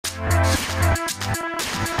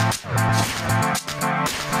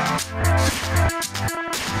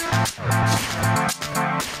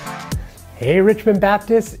Hey Richmond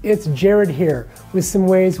Baptists, it's Jared here with some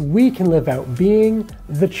ways we can live out being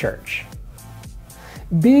the church.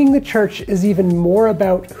 Being the church is even more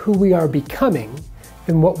about who we are becoming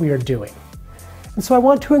than what we are doing. And so I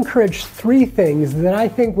want to encourage 3 things that I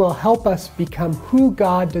think will help us become who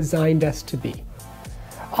God designed us to be.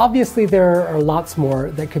 Obviously there are lots more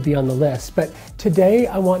that could be on the list, but today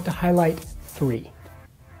I want to highlight 3.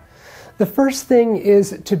 The first thing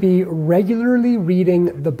is to be regularly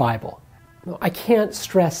reading the Bible. I can't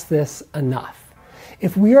stress this enough.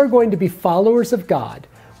 If we are going to be followers of God,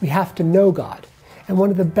 we have to know God. And one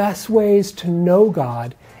of the best ways to know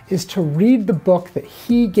God is to read the book that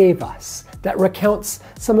He gave us, that recounts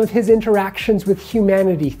some of His interactions with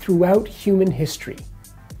humanity throughout human history.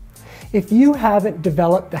 If you haven't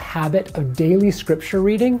developed the habit of daily scripture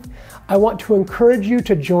reading, I want to encourage you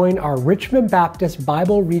to join our Richmond Baptist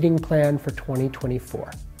Bible reading plan for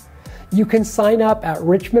 2024. You can sign up at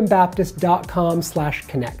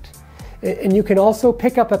richmondbaptist.com/connect. And you can also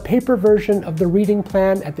pick up a paper version of the reading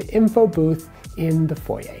plan at the info booth in the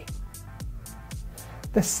foyer.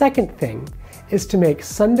 The second thing is to make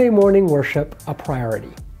Sunday morning worship a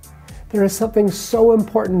priority. There is something so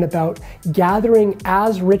important about gathering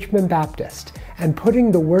as Richmond Baptist and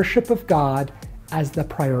putting the worship of God as the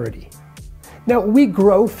priority. Now, we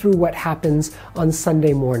grow through what happens on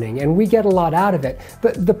Sunday morning, and we get a lot out of it,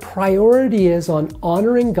 but the priority is on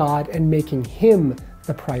honoring God and making Him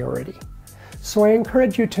the priority. So I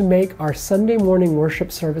encourage you to make our Sunday morning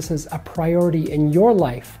worship services a priority in your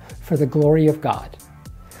life for the glory of God.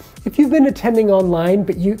 If you've been attending online,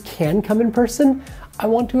 but you can come in person, I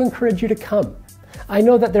want to encourage you to come. I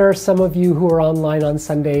know that there are some of you who are online on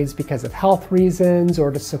Sundays because of health reasons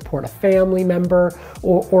or to support a family member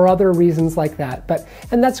or other reasons like that,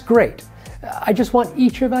 and that's great. I just want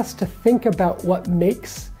each of us to think about what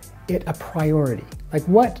makes it a priority. Like,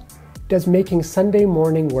 what does making Sunday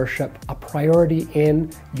morning worship a priority in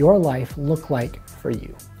your life look like for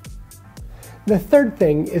you? The third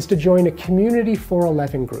thing is to join a Community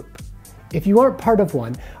 411 group. If you aren't part of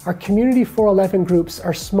one, our Community 411 groups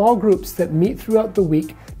are small groups that meet throughout the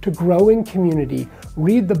week to grow in community,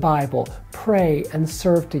 read the Bible, pray, and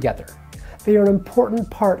serve together. They are an important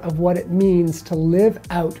part of what it means to live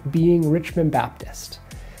out being Richmond Baptist.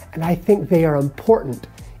 And I think they are important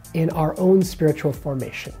in our own spiritual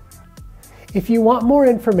formation. If you want more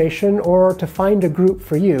information or to find a group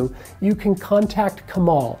for you, you can contact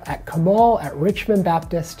Kamal at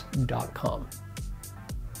richmondbaptist.com.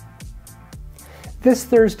 This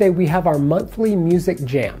Thursday, we have our monthly music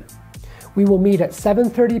jam. We will meet at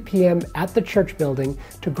 7:30 p.m. at the church building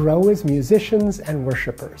to grow as musicians and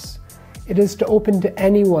worshipers. It is to open to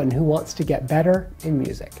anyone who wants to get better in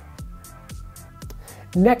music.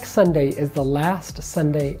 Next Sunday is the last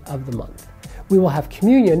Sunday of the month. We will have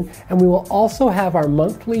communion, and we will also have our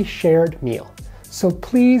monthly shared meal. So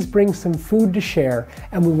please bring some food to share,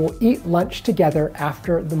 and we will eat lunch together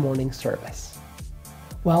after the morning service.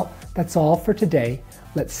 Well, that's all for today.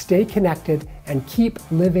 Let's stay connected and keep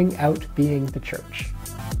living out being the church.